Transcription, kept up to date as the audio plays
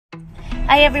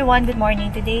Hi everyone, good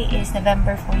morning. Today is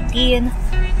November 14,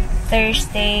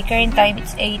 Thursday. Current time,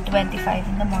 it's 8:25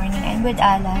 in the morning. I'm with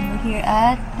Alan. We're here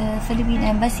at the Philippine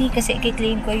Embassy kasi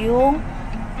i-claim ko yung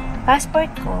passport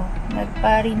ko.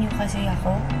 Nagpa-renew kasi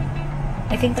ako.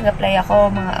 I think nag-apply ako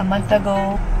mga a month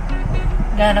ago.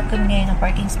 Ganap kami ngayon ng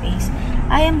parking space.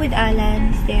 I am with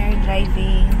Alan. He's there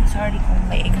driving. Sorry kung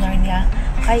may ignore niya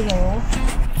kayo.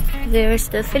 There's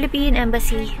the Philippine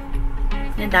Embassy.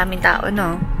 Ang daming tao,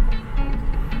 no?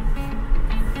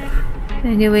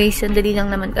 Anyway, sandali lang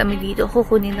naman kami dito.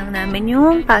 Kukunin lang namin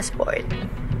yung passport.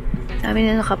 Namin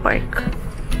na nakapark.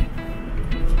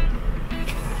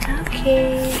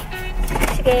 Okay.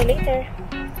 Sige, later.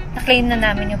 Na-claim na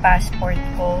namin yung passport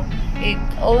ko. It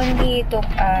only took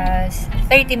us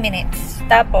 30 minutes.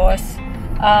 Tapos,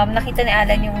 nakita ni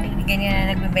Alan yung liligan niya na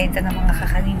nagbebenta ng mga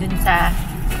kakanin dun sa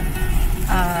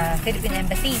Philippine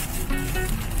Embassy.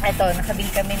 Ito, nakabili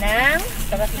kami ng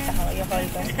pakita ko, yung call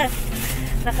ko na.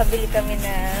 Nakabili kami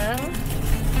ng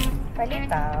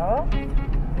palitaw.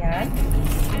 Yan.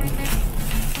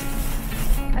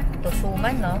 Ito,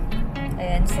 suman, no?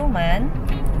 Ayan, suman.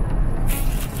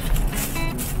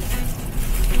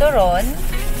 Turon.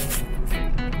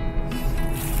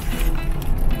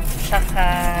 Tsaka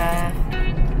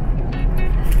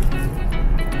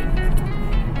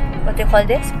what do you call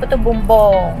this? Puto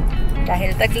bumbong.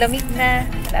 Dahil taglamig na,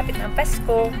 malapit ng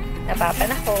Pasko,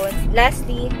 napapanahon.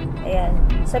 Lastly, ayan,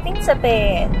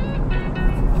 sapin-sapin.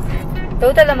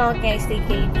 Total amount niya is 3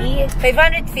 KD.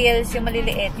 500 fills yung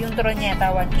maliliit, yung turon niya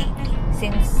 1 KD.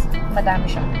 Since madami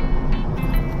siya.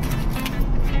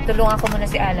 Tulungan ko muna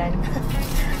si Alan.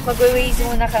 Mag-waze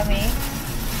muna kami.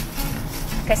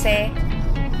 Kasi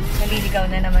naliligaw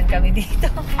na naman kami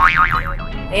dito.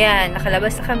 Ayan,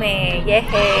 nakalabas na kami.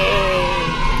 Yehey!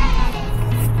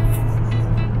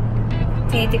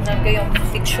 Tinitignan ko yung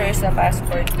pictures sa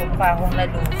passport ko. Mukha akong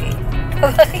nalugi.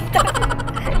 Pakita.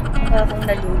 Mukha akong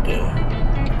nalugi.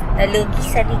 Nalugi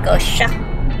sa negosyo.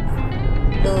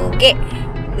 Lugi.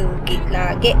 Lugi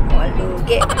lagi. O,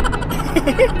 lugi.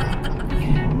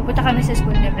 Pupunta kami sa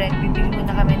school ni Brent. Bibili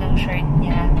muna kami ng shirt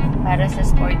niya para sa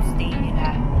sports day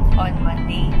nila on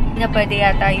Monday. Na pwede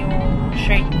yata yung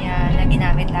shirt niya na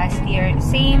ginamit last year.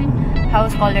 Same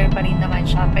house color pa rin naman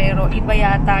siya. Pero iba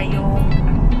yata yung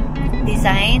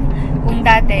design. Kung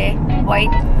dati,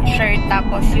 white shirt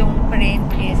tapos yung print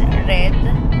is red.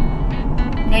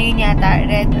 Ngayon yata,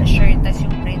 red shirt tapos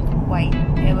yung print white.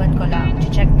 Ewan ko lang.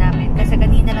 Check namin. Kasi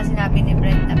kanina lang sinabi ni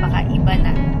Brent na baka iba na.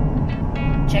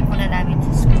 Check muna namin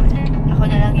sa school. Ako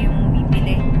na lang yung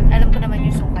bibili. Alam ko naman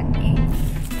yung sukat eh.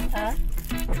 Ha?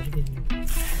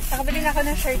 Nakabili na ako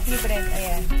ng shirt ni Brent.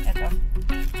 Ayan. Ito.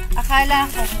 Akala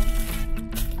ko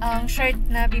ang shirt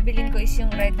na bibilin ko is yung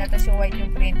red na tapos yung white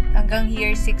yung print. Hanggang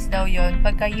year 6 daw yon.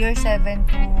 Pagka year 7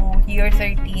 to year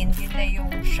 13, yun na yung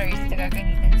shirt na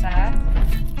gagamitin sa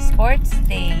sports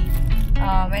day.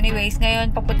 Anyways,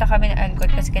 ngayon papunta kami ng Algot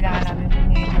kasi kailangan namin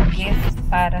bumili ng gift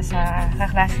para sa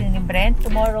kaklase ni Brent.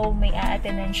 Tomorrow may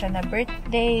a-attendan siya na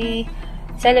birthday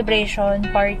celebration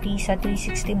party sa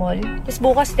 360 Mall. Tapos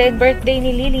bukas din, birthday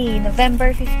ni Lily,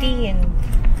 November 15.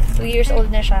 2 years old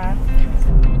na siya.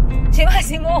 Si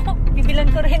Massimo, bibilan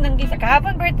ko rin ng gift.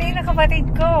 Kahapon birthday na kapatid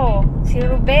ko. Si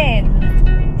Ruben.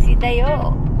 Si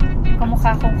Dayo.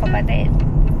 Kamukha kong kapatid.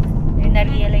 Yung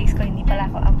na-realize ko, hindi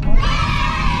pala ako apo.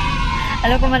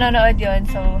 Alam ko manonood yun.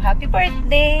 So, happy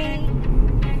birthday!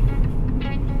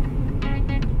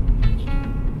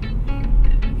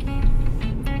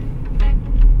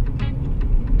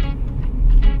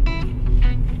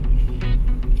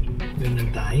 Doon na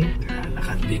tayo.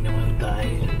 Lakad din naman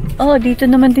tayo. Oh, dito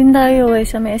naman din tayo eh.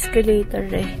 Sa may escalator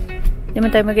eh. Hindi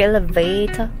naman tayo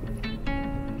mag-elevate.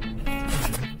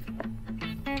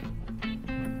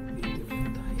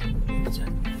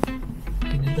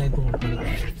 Hindi tayo pumapala.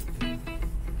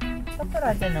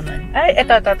 Parada naman. Ay,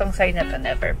 ito, itong sign na to.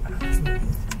 Never pa.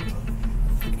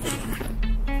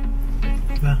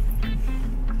 Ba?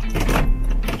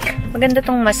 Maganda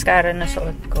tong mascara na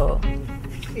suot ko.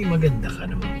 Ay, maganda ka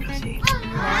naman kasi.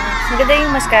 Maganda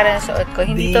yung mascara na suot ko.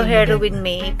 Hindi to heroin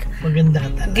make. Maganda ka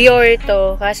talaga. Dior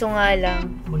to. Kaso nga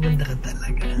lang. Maganda ka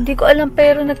talaga. Hindi ko alam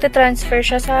pero nagta-transfer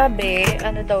siya sabi.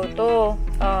 Ano daw to?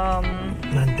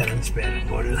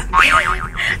 Non-transferable.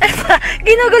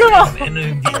 Ginugulo mo ako. Ano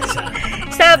yung visa?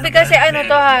 Sabi kasi ano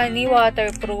to honey,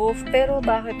 waterproof. Pero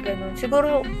bakit ganun?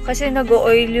 Siguro kasi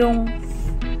nag-oil yung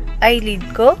eyelid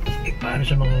ko. Eh, para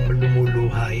sa mga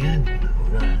lumuluha yan.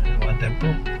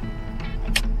 Waterproof.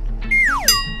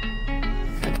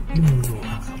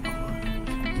 Lumuluha ka pa.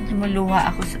 Lumuluha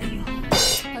ako sa iyo.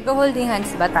 Mag-holding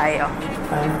hands ba tayo?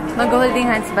 Mag-holding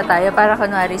hands ba tayo para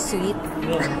kunwari sweet?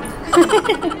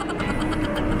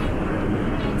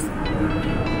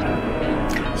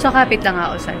 So, kapit lang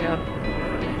ako sa'yo.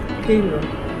 Okay, no?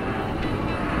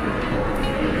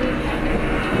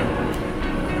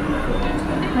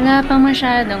 Wala pang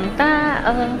masyadong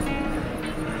tao.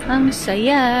 Ang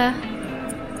saya.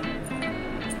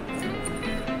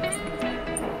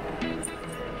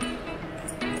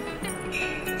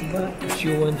 Diba? If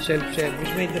you want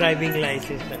self-service, may driving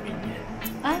license na ganyan.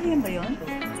 Ah, yun ba yun?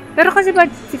 Pero kasi ba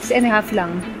 6.5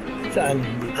 lang? Saan?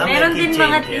 Meron din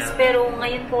mga tips, pero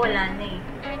ngayon po wala na eh.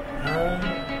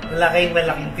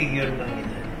 Malaking figure lang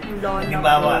ganyan. Lolo.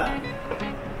 Halimbawa,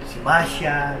 si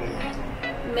Masya, ganyan.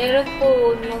 Meron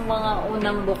po yung mga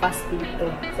unang bukas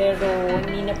dito. Pero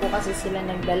hindi na po kasi sila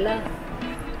nagdala.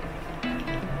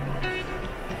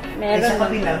 Meron Sa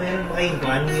kabila, meron ba kayong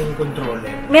kung ano yung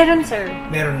controller? Meron, sir.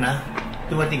 Meron na?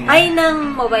 Dumating na? Ay,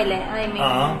 ng mobile eh. I mean,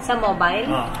 sa mobile?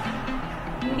 Oo.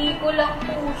 Hindi ko lang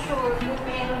po sure kung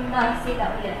meron na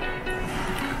sila ulit.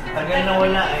 Tagal na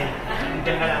wala eh.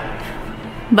 Hindi ka lang.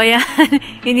 Bayan,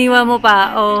 iniwan mo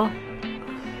pa. Oh.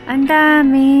 Ang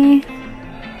dami.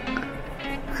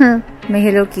 May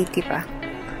Hello Kitty pa.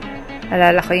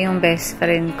 Alala ko yung best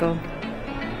friend ko.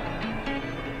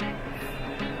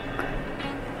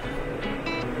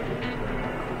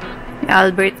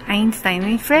 Albert Einstein,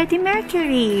 may Freddie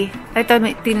Mercury. Ito,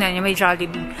 tingnan niya, may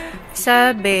Jollibee.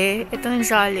 Sabi, itong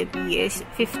Jollibee is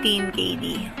 15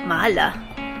 KD. Mahal ah.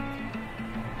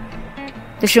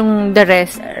 Tapos yung the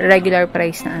rest, regular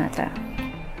price na ata.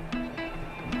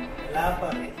 Wala pa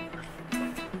rin.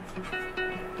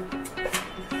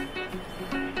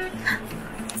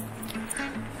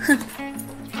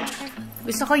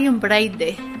 Gusto ko yung bride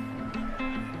eh.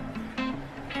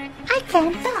 I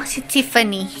can't tell. Si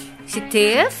Tiffany. Si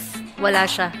Tiff? Wala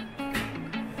siya.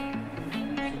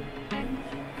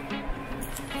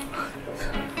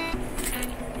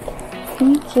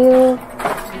 Thank you.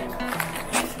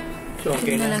 So,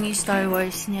 okay na na. lang yung Star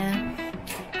Wars niya.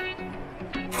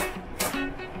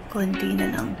 Konti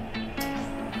na lang.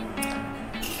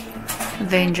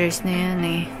 Avengers na yan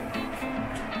eh.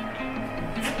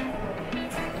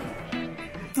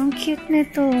 Ang cute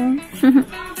nito.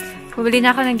 Pabili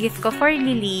na ako ng gift ko for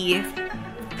Lily.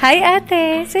 Hi,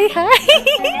 ate! Say hi!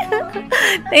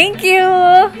 Thank you!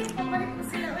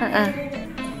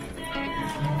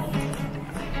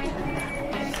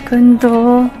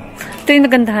 Ganda. Ito yung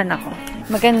nagandahan ako.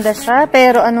 Maganda siya,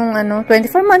 pero 24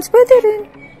 months, pwede rin.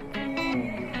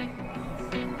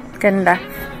 Ganda.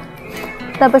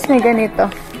 Tapos may ganito.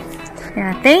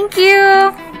 Yeah, thank you!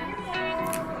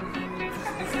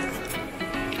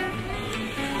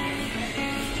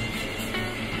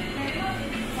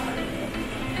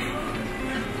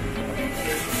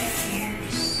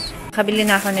 Kabili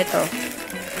na ako nito.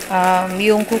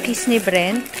 Yung cookies ni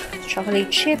Brent.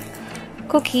 Chocolate chip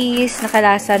cookies.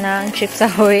 Nakalasa ng Chips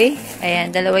Ahoy.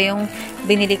 Ayan, dalawa yung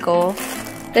binili ko.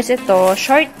 Tapos ito,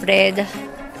 shortbread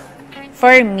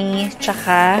for me.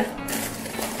 Tsaka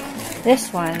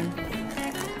this one.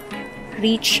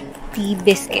 Rich tea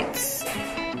biscuits.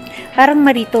 Parang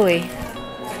marito eh.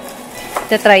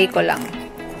 Tatry ko lang.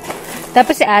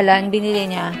 Tapos si Alan,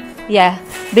 binili niya. Yeah.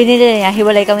 Binili niya,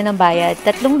 hiwalay kami ng bayad.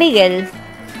 3 bagel.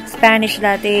 Spanish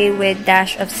latte with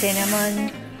dash of cinnamon.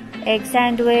 Egg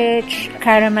sandwich.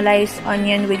 Caramelized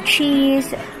onion with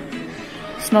cheese.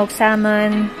 Smoked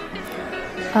salmon.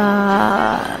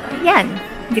 Yan.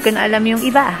 Hindi ko na alam yung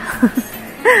iba.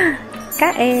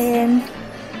 Kain.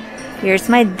 Here's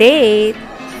my date.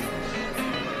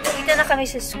 Dito na kami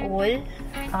sa school.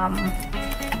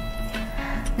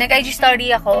 Nag-IG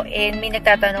story ako and may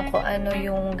nagtatanong ko ano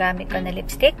yung gamit ko na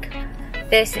lipstick.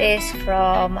 This is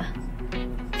from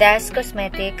Das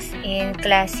Cosmetics in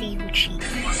Classy Huchi.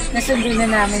 Nasundo na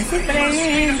namin si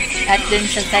Brent. At dun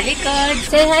siya sa likod.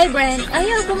 Say hi, Brent.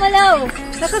 Ayaw, gumalaw.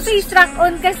 Naka-face track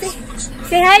on kasi.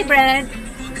 Say hi, Brent.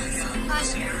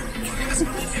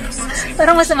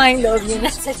 Parang masama yung loob niya.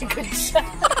 Nasa likod siya.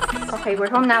 Okay,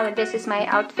 we're home now and this is my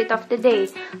outfit of the day.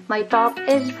 My top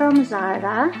is from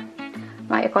Zara.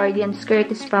 My accordion skirt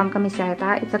is from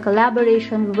Camiseta. It's a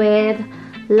collaboration with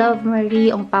Love Marie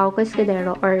ang Pau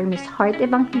Cascadero or Miss Heart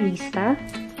Evangelista.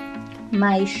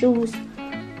 My shoes,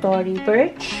 Tory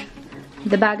Birch.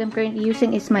 The bag I'm currently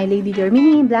using is my Lady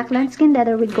Germany black lambskin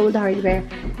leather with gold hardware.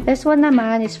 This one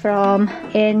naman is from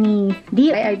Any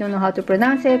D. I don't know how to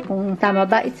pronounce it. Kung tama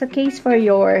ba, it's a case for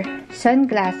your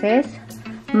sunglasses.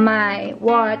 My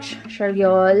watch,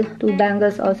 Chariol. 2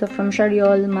 bangles also from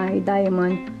Chariol. My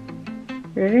diamond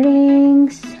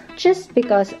rings, just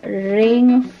because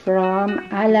ring from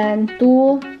Alan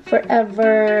to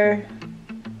Forever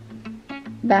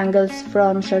Bangles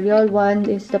from Shariol. One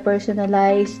is the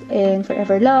personalized and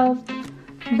forever loved.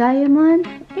 Diamond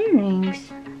earrings.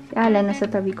 Si Alan nasa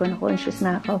tabi ko, na-conscious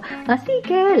na ako.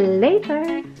 Sige,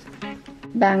 later!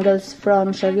 Bangles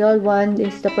from Shariol. One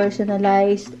is the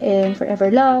personalized and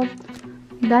forever loved.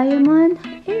 Diamond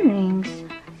earrings.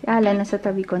 Si Alan nasa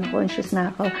tabi ko, na-conscious na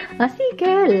ako.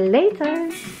 Sige, later!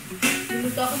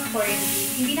 Luluto ako ng corned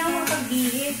beef. Hindi na ako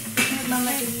makagbihis.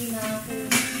 Nagmamadali na ako.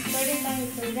 Pwede tayo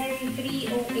sir. Dahil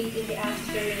 3:08 in the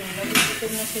afternoon.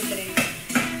 Nagugutom na si Brent.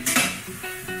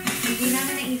 Hindi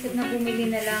namin naisip na bumili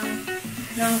na lang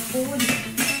ng food.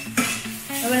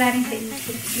 Wala rin sa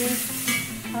isip yun.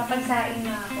 Nakapagsain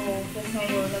na ako. Tapos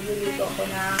ngayon, nagluluto ako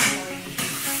ng corned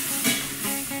beef.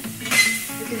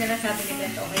 Kasi na lang sabi ni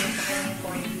Brent, okay yung saka ng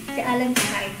corned beef. Si Alan,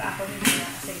 kinain pa ako nila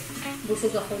kasi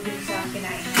busog ako dun sa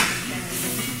kinain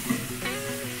natin.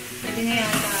 Pwede na yan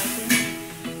natin.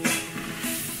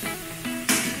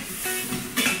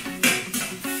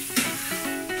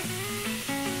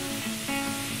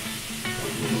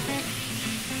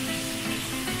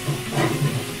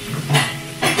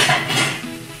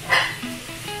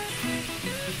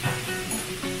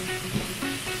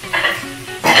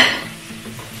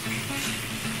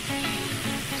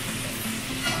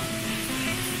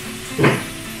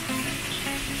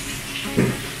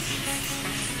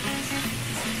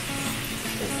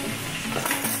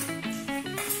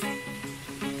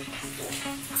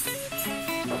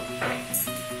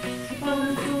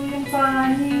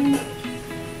 Panin.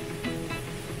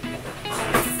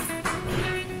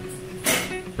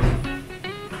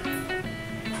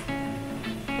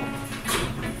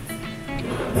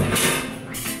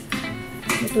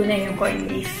 Ito na yung corned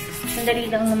beef.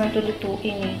 Sandali lang naman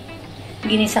tulutuin eh.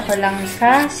 Ginisa ko lang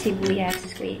sa sibuyas.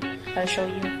 Wait, I'll show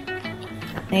you.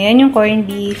 Ayan yung corned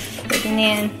beef. Pwede na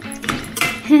yan.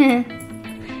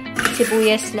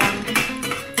 Sibuyas lang.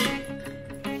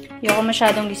 Ayoko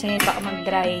masyadong gisahin pa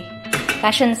mag-dry.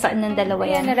 Kasya na saan ng dalawa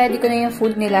yan. Na-ready ko na yung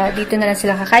food nila. Dito na lang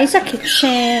sila kakain sa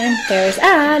kitchen. There's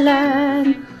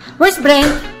Alan. Where's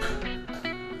Brent?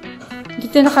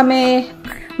 Dito na kami.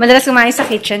 Madalas kumain sa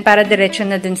kitchen para diretso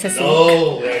na dun sa sink.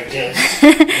 Oh, we're just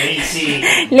lazy.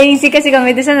 Lazy kasi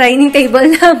kami dun sa dining table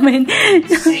namin.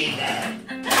 See that?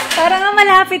 Parang nga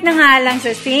malapit na nga lang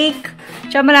sa sink.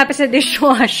 Tsaka malapit sa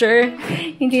dishwasher.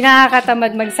 Hindi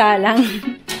nakakatamad magsalang.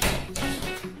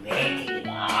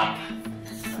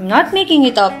 I'm not making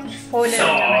it up. Polar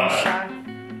naman siya.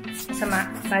 Masama.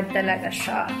 Bad talaga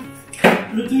siya.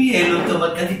 Ano ito yellow to?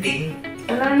 Ba't katiting?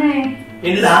 Wala na eh.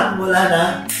 Yun lang? Wala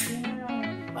na?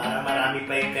 Para marami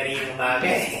pa yung kaninang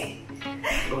bagay.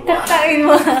 Kakain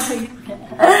mo.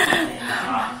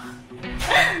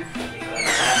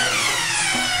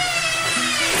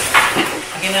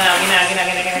 Gina.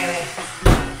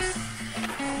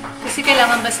 Kasi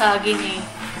kailangan basagin eh.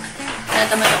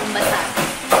 Natamad akong basagin.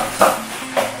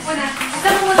 Wala.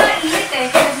 Alam mo na, init eh.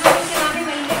 Nagluto si mami,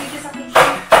 mainit dito sa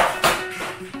kitchen.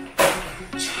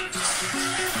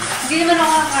 Hindi naman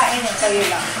ako kakain eh. Kayo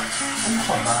lang. Ano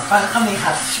ka ba? Para kami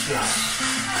hot splash.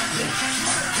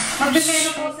 Magbibelo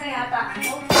po sa yata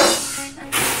ako.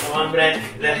 Come on, Brent.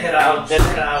 Let her out. Let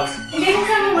her out. Hindi mo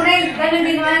kami muna eh. Ganun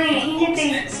din naman eh. Init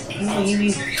eh. Ang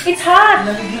init. It's hot!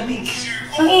 Lamig-lamig.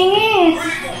 Ang init!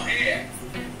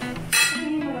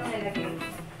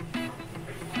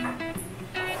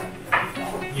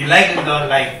 You like or don't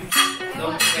like?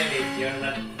 Don't tell it. You're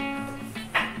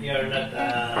not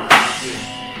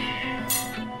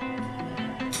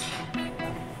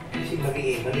kasi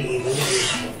mali.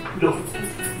 Look.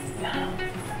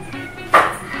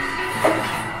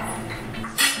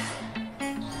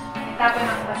 Tapon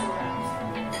ang basura.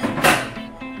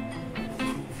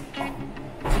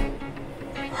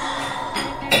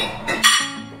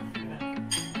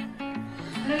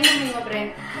 Ano yung mo,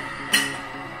 Brent?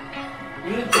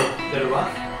 Yun ito. Dalawa?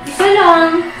 Isa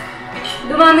lang.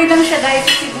 Dumami lang siya dahil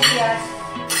sa sibuyas.